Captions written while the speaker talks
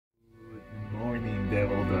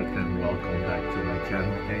Devil Dot, and welcome back to my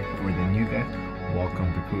channel. Okay, for the new guys, welcome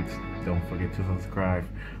recruits. Don't forget to subscribe.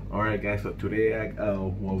 Alright guys, so today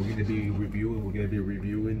what we're gonna be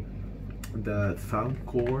reviewing the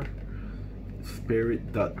Soundcore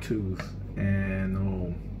Spirit Dot 2s, and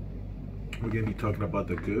we're gonna be talking about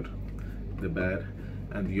the good, the bad,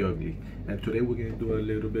 and the ugly. And today we're gonna do a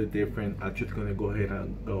little bit different. I'm just gonna go ahead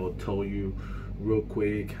and tell you real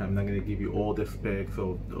quick. I'm not gonna give you all the specs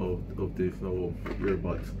of this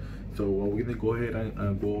earbuds. So what we're gonna go ahead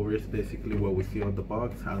and go over is basically what we see on the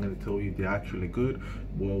box. I'm gonna tell you they're actually good,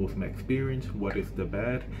 what was my experience, what is the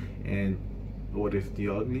bad, and what is the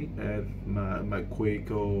ugly, and my quick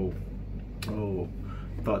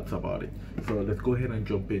thoughts about it. So let's go ahead and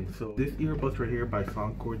jump in. So this earbuds right here by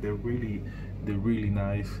Soundcore, they're really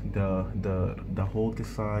nice. The whole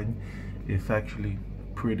design is actually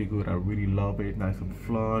pretty good. I really love it. Nice and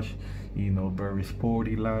flush, you know, very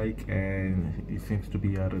sporty like, and it seems to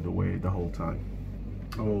be out of the way the whole time.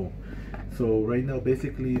 So right now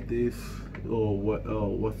basically this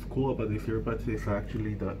what's cool about these earbuds is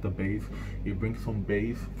actually the bass. It brings some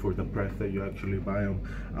bass for the price that you actually buy them.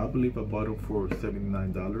 I believe I bought them for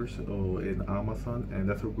 $79 in Amazon, and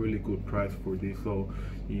that's a really good price for these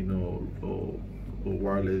you know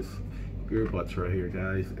wireless earbuds right here,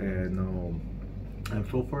 guys. And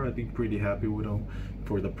so far I've been pretty happy with them.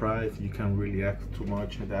 For the price, you can't really ask too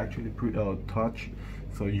much. They actually touch,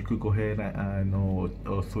 so you could go ahead and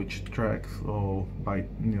switch tracks by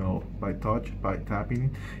touch, by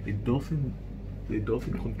tapping. It doesn't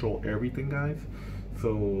control everything, guys,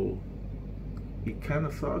 so it kind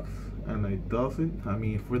of sucks, and it doesn't. I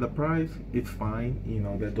mean, for the price it's fine, you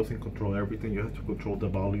know. That doesn't control everything. You have to control the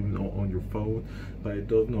volume on your phone, but it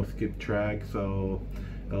does not skip tracks, so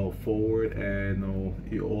forward, and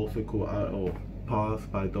you also could pause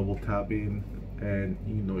by double tapping, and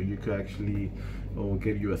you know, you could actually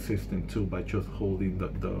get your assistant too by just holding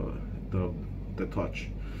the touch.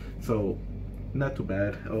 So not too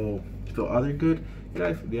bad. So are they good,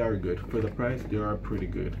 guys? They are good. For the price, they are pretty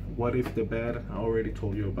good. What is the bad? I already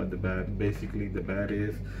told you about the bad. Basically the bad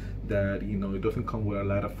is that, you know, it doesn't come with a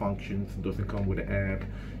lot of functions. It doesn't come with an app.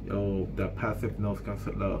 The passive noise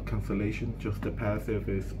cancellation, just the passive,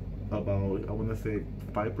 is about, I want to say,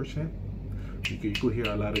 5%. You could hear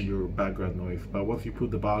a lot of your background noise, but once you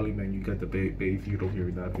put the volume and you get the bass, you don't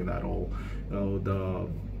hear nothing at all.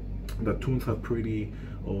 The tunes are pretty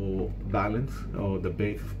balanced. The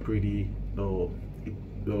bass is pretty,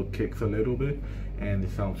 it kicks a little bit, and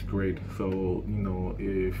it sounds great. So, you know,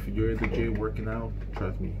 if you're in the gym working out,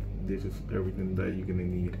 trust me, this is everything that you're gonna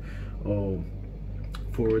need.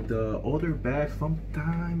 For the other bad,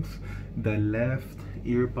 sometimes the left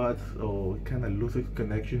earbuds kind of loses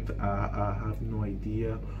connections. I have no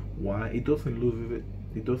idea why. It doesn't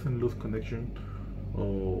lose connection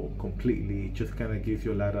completely. It just kind of gives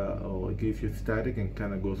you a lot of it gives you static and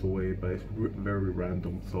kind of goes away, but it's very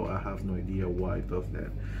random, so I have no idea why it does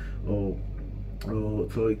that.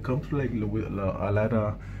 So it comes like with a lot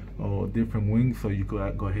of different wings, so you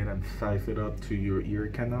could go ahead and size it up to your ear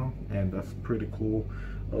canal, and that's pretty cool.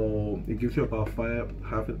 It gives you about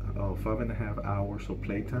 5.5 hours of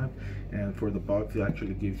playtime, and for the box it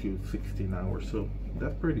actually gives you 16 hours, so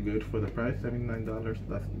that's pretty good for the price. $79,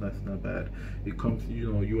 that's not bad. It comes,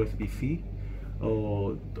 you know, USB-C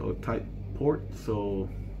type port, so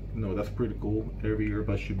no, that's pretty cool. Every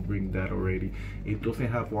earbud should bring that already. It doesn't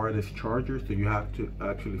have wireless chargers, so you have to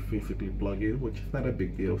actually physically plug in, which is not a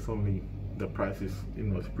big deal. It's only, the price is, you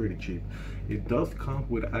know, it's pretty cheap. It does come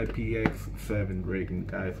with IPX7 rating,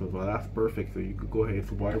 guys, so that's perfect. So you could go ahead,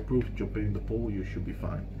 it's waterproof, jump in the pool, you should be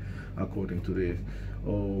fine according to this.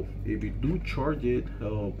 If you do charge it,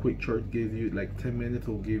 quick charge gives you like 10 minutes,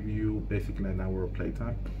 will give you basically an hour of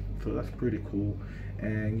playtime, so that's pretty cool.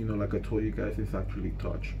 And you know, like I told you guys, it's actually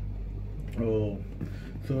touch. So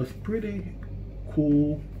it's pretty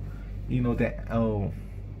cool, you know, that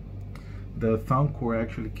the Soundcore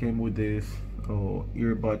actually came with this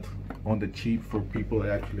earbud on the cheap for people that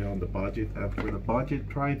actually on the budget, and for the budget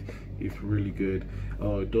price, it's really good.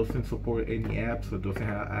 It doesn't support any apps, it doesn't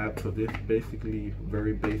have apps, so this basically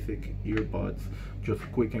very basic earbuds, just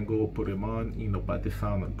quick and go, put them on, you know. But they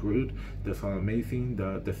sound good, they sound amazing.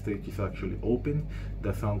 The stage is actually open,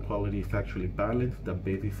 the sound quality is actually balanced, the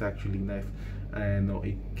bass is actually nice, and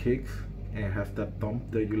it kicks and has that thump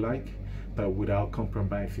that you like, but without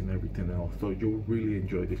compromising everything else. So you'll really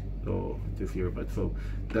enjoy this earbud. So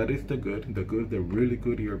that is the really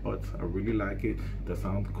good earbuds. I really like it. The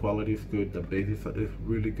sound quality is good, the bass is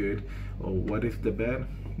really good. What is the bad?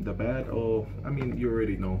 the bad, oh, I mean, you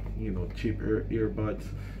already know, cheap earbuds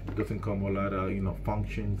doesn't come with a lot of,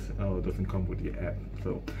 functions, doesn't come with the app.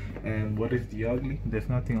 So, and what is the ugly? There's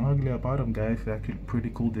nothing ugly about them, guys. They're actually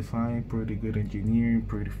pretty cool design, pretty good engineering,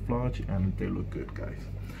 pretty flush, and they look good, guys.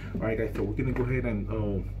 All right, guys, so we're gonna go ahead and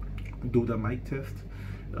do the mic test.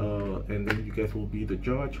 And then you guys will be the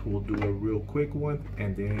judge. We'll do a real quick one,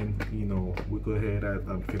 and then we'll go ahead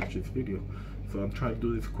and finish this video. So I'm trying to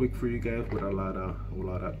do this quick for you guys with a lot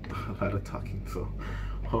of talking. So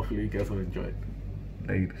hopefully you guys will enjoy it.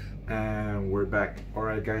 Ladies, and we're back. All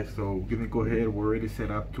right, guys. So we're gonna go ahead. We're already set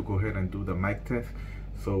up to go ahead and do the mic test.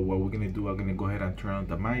 So what we're gonna do, I'm gonna go ahead and turn on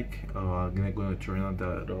the mic. I'm gonna turn on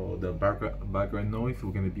the background noise.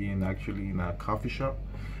 We're gonna be actually in a coffee shop,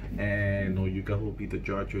 and you guys will be the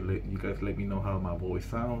judge. You guys let me know how my voice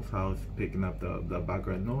sounds, how it's picking up the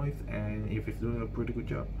background noise, and if it's doing a pretty good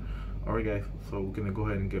job. All right, guys. So we're gonna go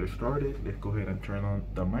ahead and get it started. Let's go ahead and turn on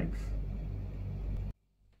the mics.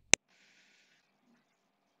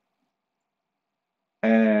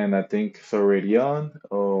 And I think it's already on.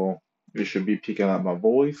 Oh, it should be picking up my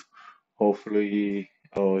voice. Hopefully,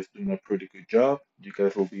 it's doing a pretty good job. You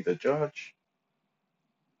guys will be the judge.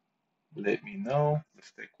 Let me know. Let's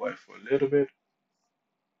stay quiet for a little bit.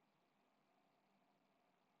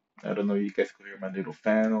 I don't know if you guys could hear my little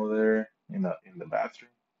fan over there in the bathroom.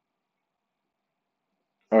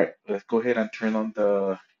 All right, let's go ahead and turn on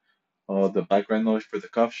the background noise for the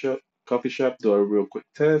coffee shop. Do a real quick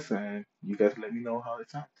test, and you guys let me know how it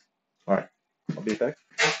sounds. All right, I'll be back.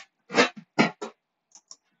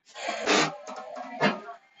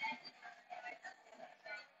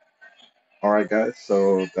 All right, guys.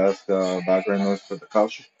 So that's the background noise for the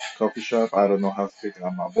coffee shop. I don't know how to pick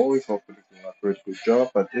up my voice. Hopefully, it's doing a pretty good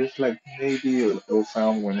job. But there's like maybe a little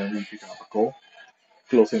sound whenever you pick up a call.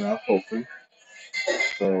 Close enough, hopefully.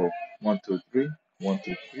 So 1, 2, 3. 1,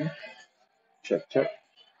 2, 3. Check, check.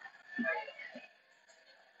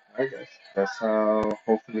 All right, guys. That's how.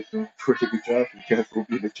 Hopefully, it's doing a pretty good job. You guys will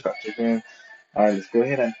be the judge again. All right, let's go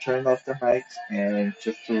ahead and turn off the mics and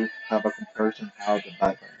just to have a comparison how the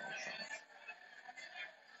background noise sounds.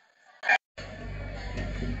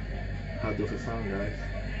 How does it sound, guys?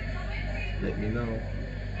 Let me know.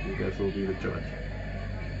 You guys will be the judge.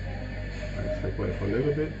 Alright, stay quiet for a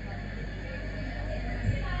little bit.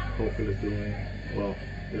 Hopefully it's doing well.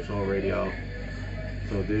 It's already out.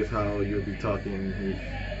 So this is how you'll be talking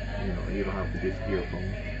if you don't have to use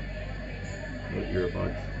earphones or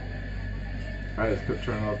earbuds. Alright, let's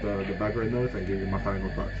turn off the background noise and give you my final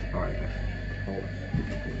thoughts. Alright, guys. Hold on.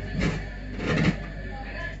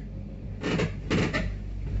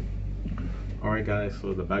 Alright, guys,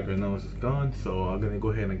 so the background noise is gone, so I'm gonna go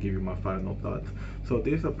ahead and give you my final thoughts. So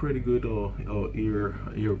these are pretty good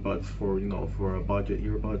earbuds for a budget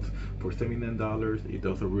earbuds for $79. It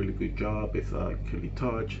does a really good job. It's actually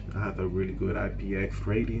touch. It has a really good IPX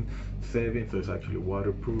rating, 7, so it's actually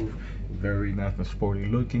waterproof. Very nice and sporty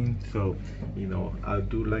looking. So I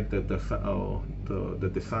do like the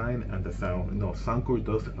design and the sound. Soundcore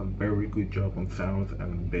does a very good job on sounds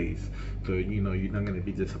and bass. So you're not gonna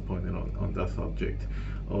be disappointed on that subject.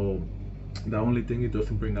 The only thing, it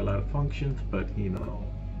doesn't bring a lot of functions, but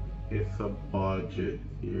it's a budget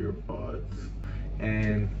earbuds,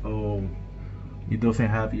 and it doesn't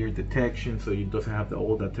have ear detection, so it doesn't have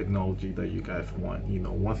all that technology that you guys want.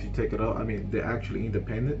 Once you take it out, I mean, they're actually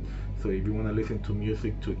independent, so if you want to listen to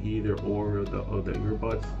music to either or the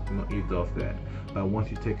earbuds, it does that. But once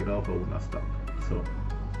you take it off, it will not stop. So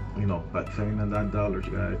but $79,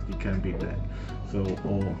 guys, you can't beat that. So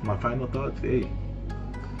my final thoughts, hey,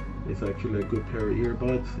 it's actually a good pair of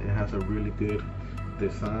earbuds. It has a really good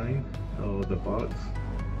design, the box,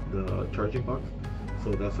 the charging box.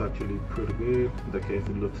 So that's actually pretty good. The case,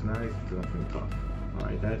 it looks nice. It's nothing tough.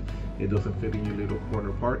 Alright, that it doesn't fit in your little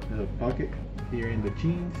corner pocket here in the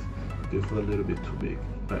jeans. Just a little bit too big.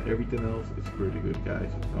 But everything else is pretty good,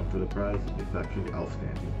 guys. For the price, it's actually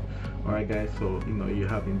outstanding. Alright, guys, so you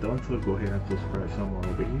haven't done so, go ahead and subscribe somewhere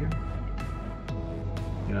over here.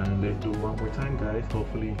 And let's do one more time, guys.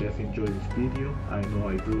 Hopefully you guys enjoy this video. I know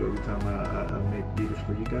I do every time I make videos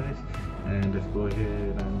for you guys. And let's go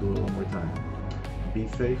ahead and do it one more time. Be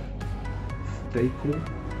safe, stay cool,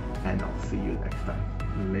 and I'll see you next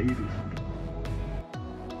time. Ladies.